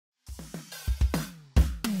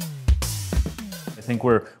think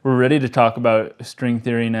we're ready to talk about string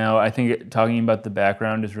theory now. I think talking about the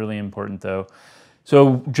background is really important, though.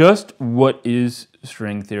 So just what is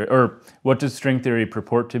string theory, or what does string theory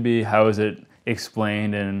purport to be? How is it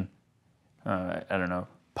explained in, I don't know,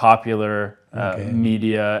 popular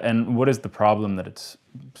media, and what is the problem that it's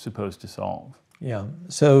supposed to solve? Yeah,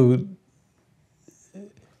 so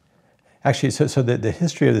actually, so the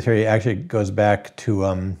history of the theory actually goes back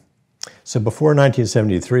to, so before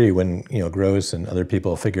 1973, when Gross and other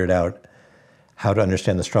people figured out how to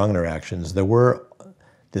understand the strong interactions, there were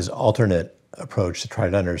this alternate approach to try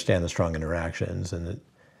to understand the strong interactions, and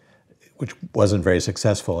which wasn't very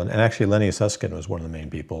successful. And actually, Lenny Susskind was one of the main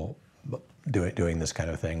people doing this kind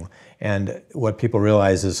of thing. And what people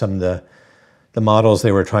realized is some of the models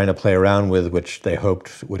they were trying to play around with, which they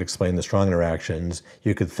hoped would explain the strong interactions,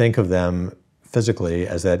 you could think of them physically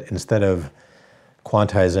as that instead of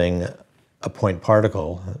quantizing a point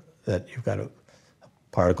particle, that you've got a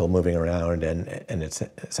particle moving around and it's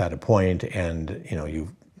at a point, and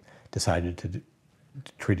you've decided to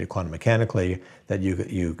treat it quantum mechanically, that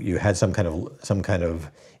you had some kind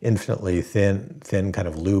of infinitely thin kind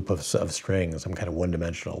of loop of strings, some kind of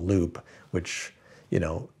one-dimensional loop, which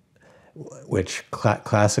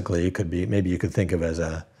classically could be, maybe you could think of as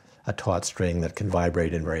a taut string that can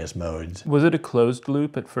vibrate in various modes. Was it a closed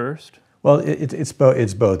loop at first? Well, it's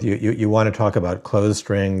both. You want to talk about closed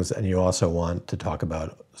strings, and you also want to talk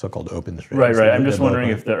about so-called open strings. Right. I'm just wondering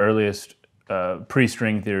if the earliest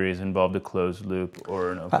pre-string theories involved a closed loop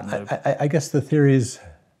or an open loop. I guess the theories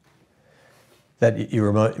that you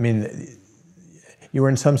were, you were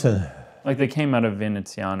in some sense... Like they came out of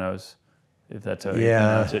Veneziano's, if that's how you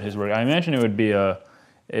pronounce it, his work. I imagine it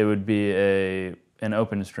would be an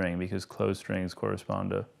open string, because closed strings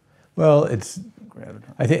correspond to... Well, graviton.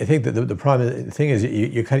 I think that the problem, the thing is,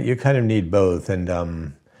 you kind of need both,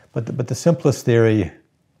 and but the simplest theory,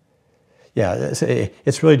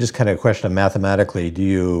 it's really just kind of a question of mathematically, do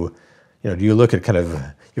you look at kind of,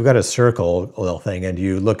 you've got a circle little thing, and do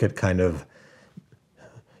you look at kind of,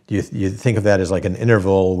 do you think of that as like an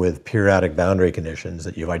interval with periodic boundary conditions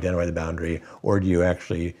that you've identified the boundary, or do you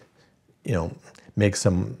actually, make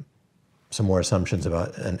some more assumptions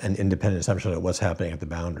about an independent assumption of what's happening at the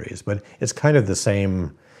boundaries? But it's kind of the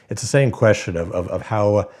same. It's the same question of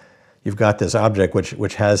how you've got this object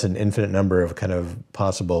which has an infinite number of kind of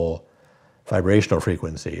possible vibrational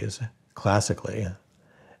frequencies classically,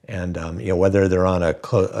 and whether they're on an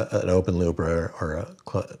open loop or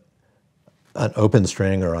an open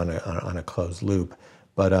string or on a closed loop.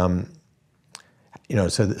 But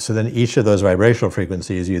so then each of those vibrational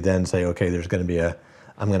frequencies, you then say, okay, there's going to be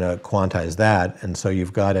I'm going to quantize that, and so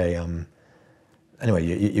you've got anyway,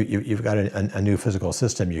 you've got a new physical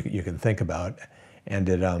system you can think about, and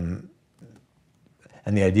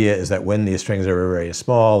and the idea is that when these strings are very, very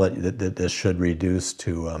small, that this should reduce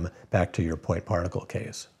to back to your point particle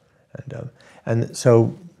case, and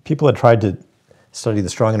so people had tried to study the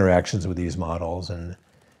strong interactions with these models, and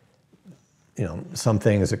some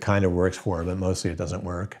things it kind of works for, but mostly it doesn't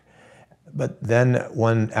work. But then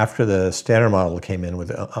after the standard model came in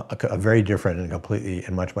with a very different and completely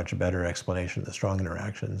and much better explanation of the strong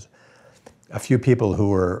interactions, a few people who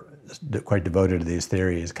were quite devoted to these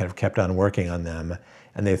theories kind of kept on working on them,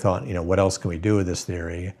 and they thought, what else can we do with this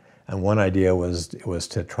theory? And one idea was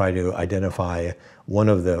to try to identify one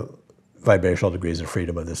of the vibrational degrees of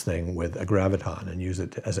freedom of this thing with a graviton and use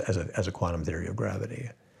it as a quantum theory of gravity.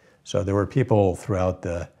 So there were people throughout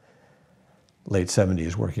the late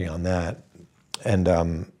 70s working on that, and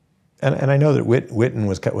I know that Witten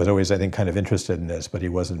was always, I think, kind of interested in this, but he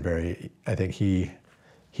wasn't very. I think he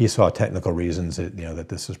saw technical reasons that that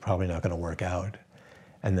this is probably not going to work out.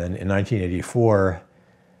 And then in 1984,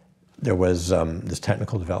 there was this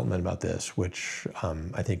technical development about this, which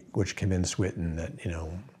I think convinced Witten that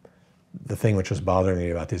the thing which was bothering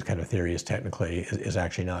me about these kind of theories technically is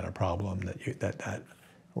actually not a problem, that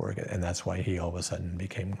work, and that's why he all of a sudden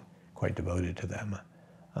became quite devoted to them.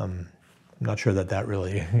 I'm not sure that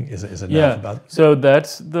really is enough about. So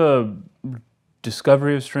that's the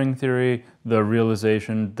discovery of string theory, the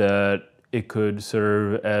realization that it could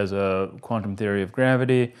serve as a quantum theory of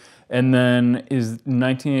gravity, and then is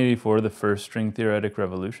 1984 the first string theoretic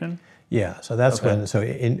revolution? Yeah, so that's when. So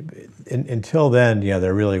until then,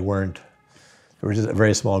 there really weren't. There was just a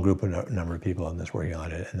very small group of number of people on this working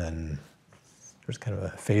on it, and then there's kind of a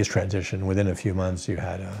phase transition. Within a few months, you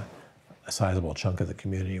had a sizable chunk of the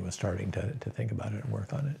community was starting to think about it and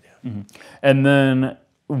work on it. Yeah. Mm-hmm. And then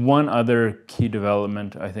one other key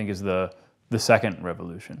development, I think, is the second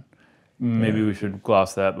revolution. Maybe we should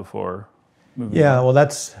gloss that before moving on. Well,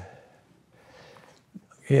 that's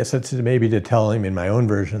Yes, it's maybe to tell him in my own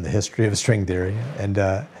version the history of string theory, and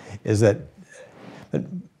is that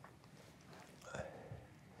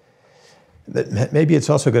maybe it's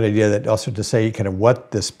also a good idea that also to say kind of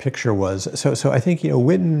what this picture was. So I think,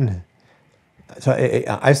 Witten. So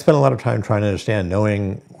I spent a lot of time trying to understand,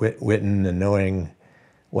 knowing Witten and knowing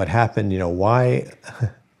what happened. Why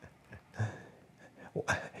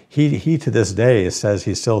he to this day says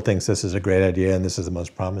he still thinks this is a great idea and this is the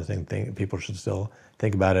most promising thing. People should still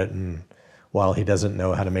think about it. And while he doesn't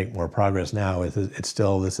know how to make more progress now, it's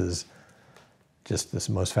still, this is just this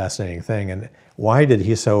most fascinating thing. And why did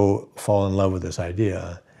he so fall in love with this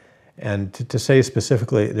idea? And to say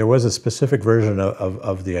specifically, there was a specific version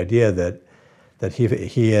of the idea that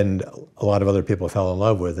he and a lot of other people fell in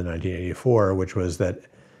love with in 1984, which was that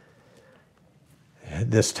there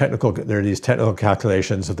are these technical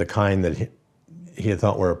calculations of the kind that he had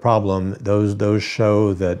thought were a problem. Those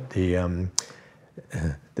show that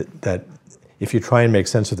that if you try and make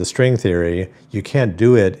sense of the string theory, you can't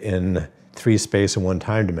do it in 3 space and 1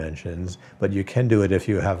 time dimensions, but you can do it if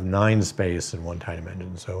you have 9 space and 1 time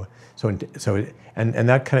dimension. So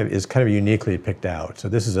that is kind of uniquely picked out. So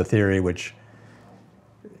this is a theory which,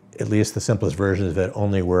 at least the simplest versions of it,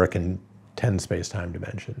 only work in 10 space-time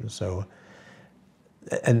dimensions. So,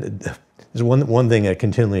 and there's one thing that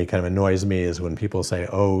continually kind of annoys me is when people say,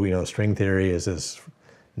 oh, string theory is this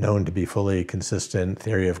known to be fully consistent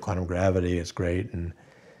theory of quantum gravity, it's great, and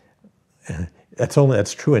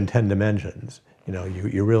that's true in 10 dimensions.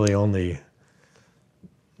 You really only,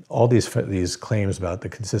 all these claims about the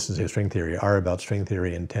consistency of string theory are about string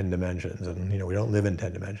theory in 10 dimensions, and we don't live in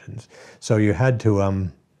 10 dimensions. So you had to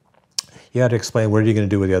explain what are you going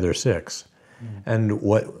to do with the other 6. And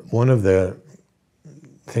one of the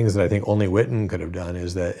things that I think only Witten could have done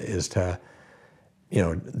is to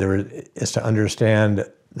understand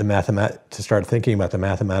to start thinking about the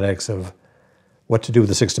mathematics of what to do with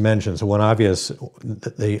the 6 dimensions. So one obvious,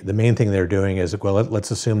 the main thing they're doing is, well,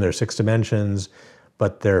 let's assume there are 6 dimensions,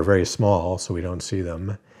 but they're very small, so we don't see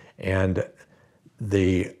them. And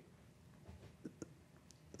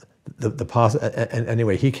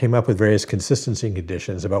anyway, he came up with various consistency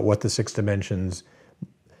conditions about what the 6 dimensions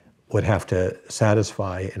would have to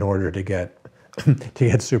satisfy in order to get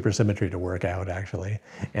supersymmetry to work out, actually,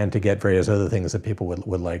 and to get various other things that people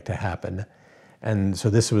would like to happen. And so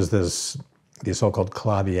this was these so-called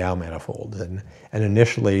Calabi-Yau manifolds. And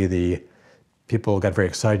initially, the people got very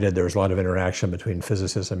excited. There was a lot of interaction between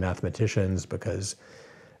physicists and mathematicians because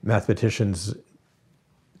mathematicians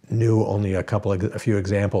knew only a few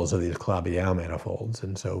examples of these Calabi-Yau manifolds.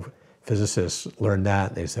 And so physicists learned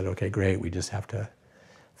that, and they said, okay, great, we just have to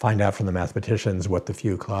find out from the mathematicians what the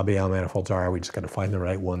few Calabi-Yau manifolds are. We just got to find the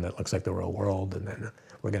right one that looks like the real world, and then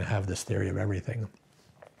we're going to have this theory of everything.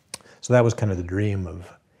 So that was kind of the dream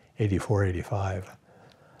of 84, 85.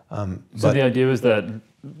 So the idea was that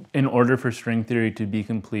in order for string theory to be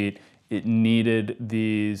complete, it needed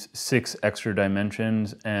these 6 extra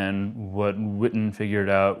dimensions, and what Witten figured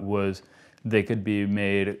out was they could be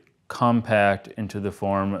made compact into the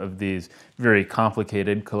form of these very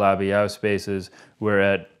complicated Calabi-Yau spaces, where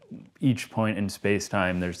at each point in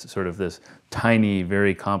space-time there's sort of this tiny,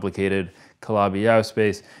 very complicated Calabi-Yau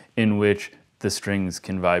space in which the strings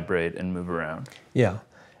can vibrate and move around. Yeah,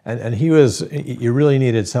 and you really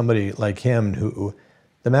needed somebody like him who,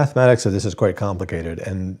 the mathematics of this is quite complicated,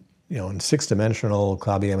 and in 6-dimensional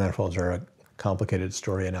Calabi-Yau manifolds are a complicated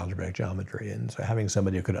story in algebraic geometry, and so having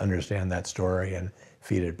somebody who could understand that story and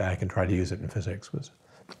feed it back and try to use it in physics was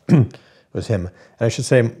him. And I should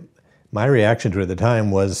say, my reaction to it at the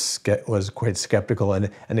time was quite skeptical, and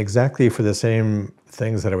exactly for the same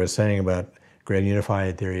things that I was saying about grand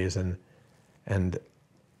unified theories and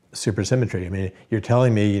supersymmetry. I mean, you're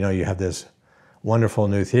telling me, you have this wonderful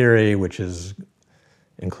new theory which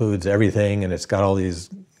includes everything, and it's got all these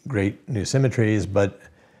great new symmetries, but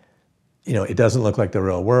it doesn't look like the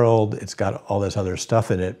real world. It's got all this other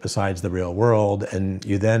stuff in it besides the real world, and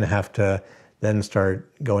you then have to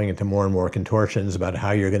start going into more and more contortions about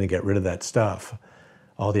how you're going to get rid of that stuff,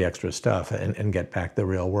 all the extra stuff, and get back the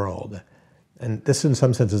real world. And this, in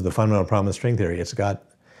some sense, is the fundamental problem of string theory. It's got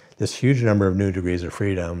this huge number of new degrees of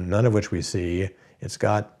freedom, none of which we see. It's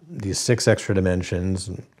got these 6 extra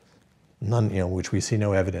dimensions, none, which we see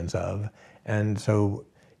no evidence of. And so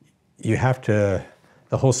you have to,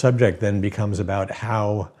 the whole subject then becomes about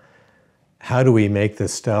how do we make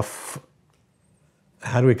this stuff,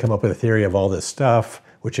 how do we come up with a theory of all this stuff,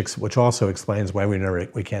 which also explains why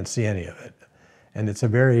we can't see any of it. And it's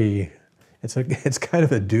kind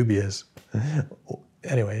of a dubious,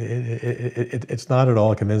 anyway, it's not at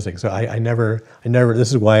all convincing. So I never, this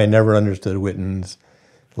is why I never understood Witten's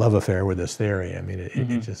love affair with this theory. I mean,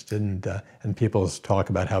 it just didn't. And people's talk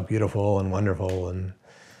about how beautiful and wonderful and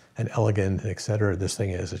elegant, et cetera, this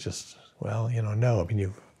thing is. It's just, well, no. I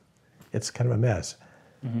mean, it's kind of a mess.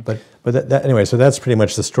 But anyway, so that's pretty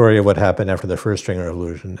much the story of what happened after the first string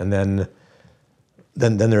revolution, and then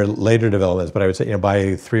there are later developments. But I would say,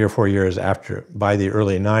 by 3 or 4 years after, by the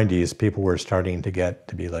early '90s, people were starting to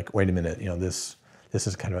be like, wait a minute, this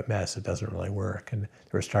is kind of a mess. It doesn't really work, and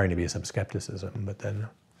there was starting to be some skepticism. But then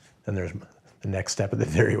there's the next step of the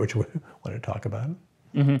theory, which we want to talk about.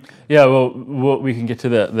 Yeah, well, we can get to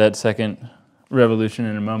that second revolution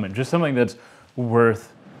in a moment. Just something that's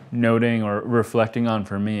worth noting or reflecting on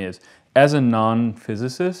for me is, as a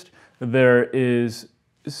non-physicist, there is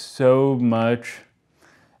so much,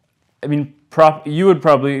 I mean, you would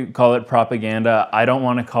probably call it propaganda. I don't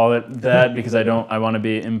want to call it that because I want to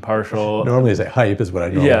be impartial. Normally I say hype is what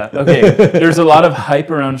I call it. Okay. There's a lot of hype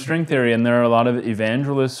around string theory, and there are a lot of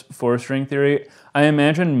evangelists for string theory. I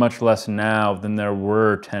imagine much less now than there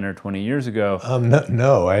were 10 or 20 years ago.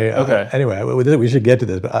 No. Anyway, we should get to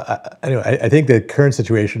this. But anyway, I think the current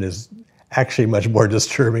situation is actually much more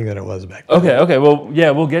disturbing than it was back then. Okay. Well,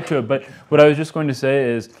 yeah, we'll get to it. But what I was just going to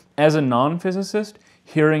say is, as a non-physicist,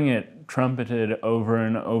 hearing it trumpeted over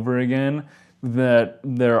and over again that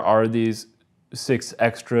there are these 6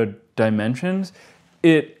 extra dimensions,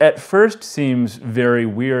 it at first seems very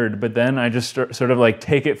weird, but then I just sort of like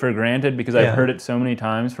take it for granted because I've heard it so many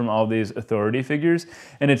times from all these authority figures,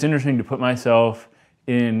 and it's interesting to put myself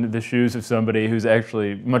in the shoes of somebody who's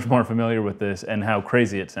actually much more familiar with this and how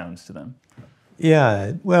crazy it sounds to them.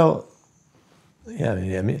 Yeah, well, yeah,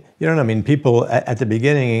 I mean, you don't know. I mean, people at the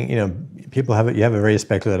beginning, people have a very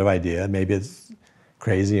speculative idea. Maybe it's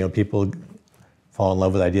crazy. People fall in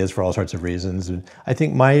love with ideas for all sorts of reasons. And I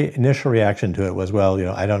think my initial reaction to it was, well,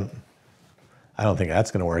 I don't think that's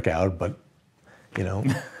going to work out, but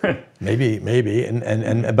maybe.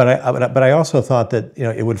 But I also thought that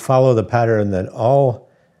it would follow the pattern that all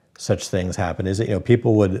such things happen. Is that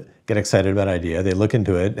people would get excited about an idea, they look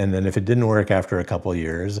into it, and then if it didn't work after a couple of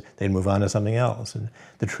years, they'd move on to something else. And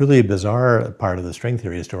the truly bizarre part of the string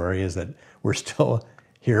theory story is that we're still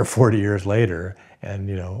here 40 years later, and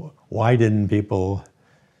why didn't people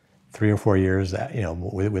 3 or 4 years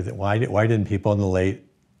why didn't people in the late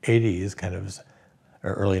 80s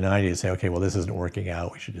or early 90s say, okay, well, this isn't working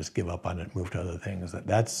out, we should just give up on it and move to other things?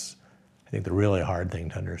 That's I think the really hard thing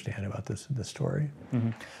to understand about this story.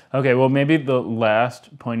 Okay, well, maybe the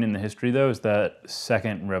last point in the history, though, is that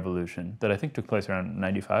second revolution that I think took place around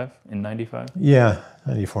 95, in 95? Yeah,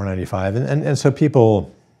 94, 95. And so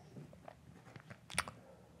people,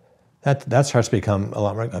 that starts to become a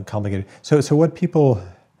lot more complicated. So what people,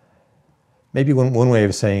 maybe one way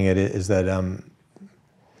of saying it is that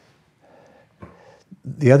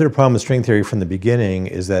the other problem with string theory from the beginning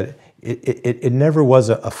is that it never was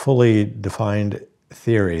a fully defined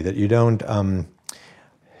theory, that you don't,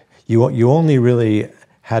 you only really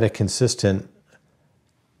had a consistent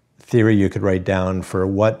theory you could write down for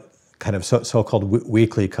what kind of so-called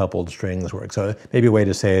weakly coupled strings work. So maybe a way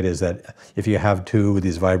to say it is that if you have 2 of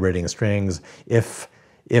these vibrating strings, if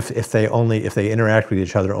they interact with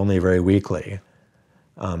each other only very weakly,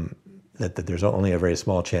 that there's only a very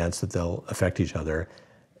small chance that they'll affect each other.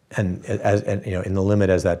 And in the limit,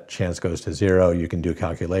 as that chance goes to 0, you can do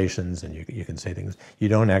calculations and you can say things. You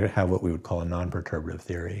don't have what we would call a non-perturbative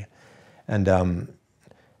theory. And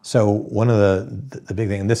so one of the big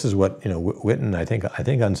things, and this is what Witten, I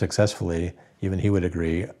think unsuccessfully, even he would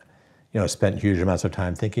agree, spent huge amounts of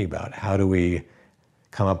time thinking about how do we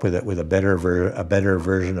come up with a better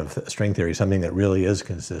version of string theory, something that really is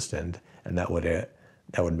consistent and that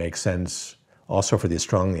would make sense also for these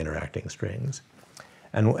strongly interacting strings.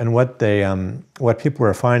 And what people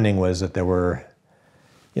were finding was that there were,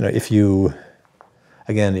 if you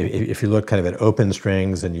look kind of at open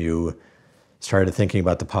strings and you started thinking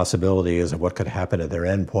about the possibilities of what could happen at their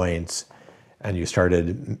endpoints, and you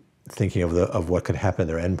started thinking of what could happen at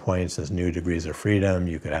their endpoints as new degrees of freedom,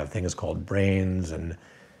 you could have things called branes, and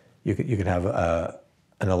you could have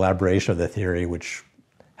an elaboration of the theory which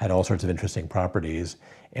had all sorts of interesting properties,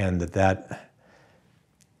 and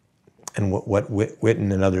what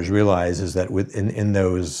Witten and others realize is that in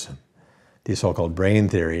these so-called brane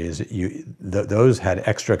theories, those had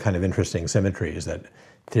extra kind of interesting symmetries, that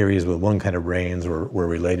theories with one kind of branes were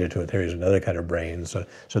related to theories with another kind of branes.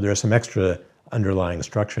 So there's some extra underlying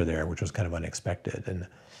structure there, which was kind of unexpected. And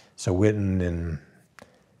so Witten in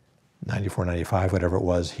 94, 95, whatever it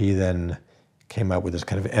was, he then came up with this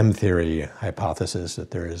kind of M-theory hypothesis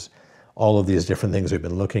that there is all of these different things we've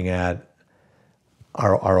been looking at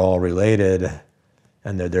are all related,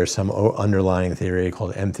 And there's some underlying theory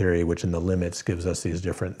called M theory, which in the limits gives us these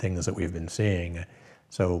different things that we've been seeing.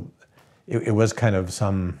 So it was kind of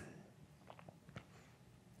some,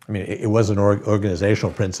 I mean, it was an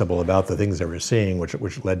organizational principle about the things that we're seeing,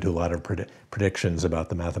 which led to a lot of predictions about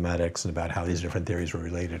the mathematics and about how these different theories were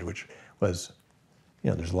related, which was,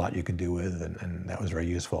 there's a lot you could do with, and that was very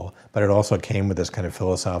useful. But it also came with this kind of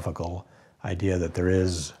philosophical idea that there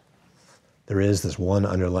is this one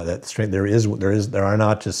underlying, that string, there are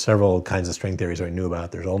not just several kinds of string theories that we knew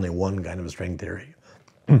about. There's only one kind of string theory,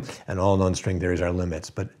 and all known string theories are limits.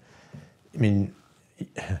 But I mean,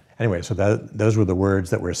 anyway, so those were the words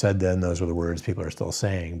that were said then. Those were the words people are still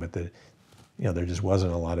saying. But there just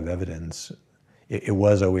wasn't a lot of evidence. It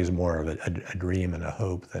was always more of a dream and a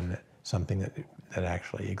hope than something that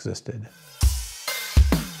actually existed.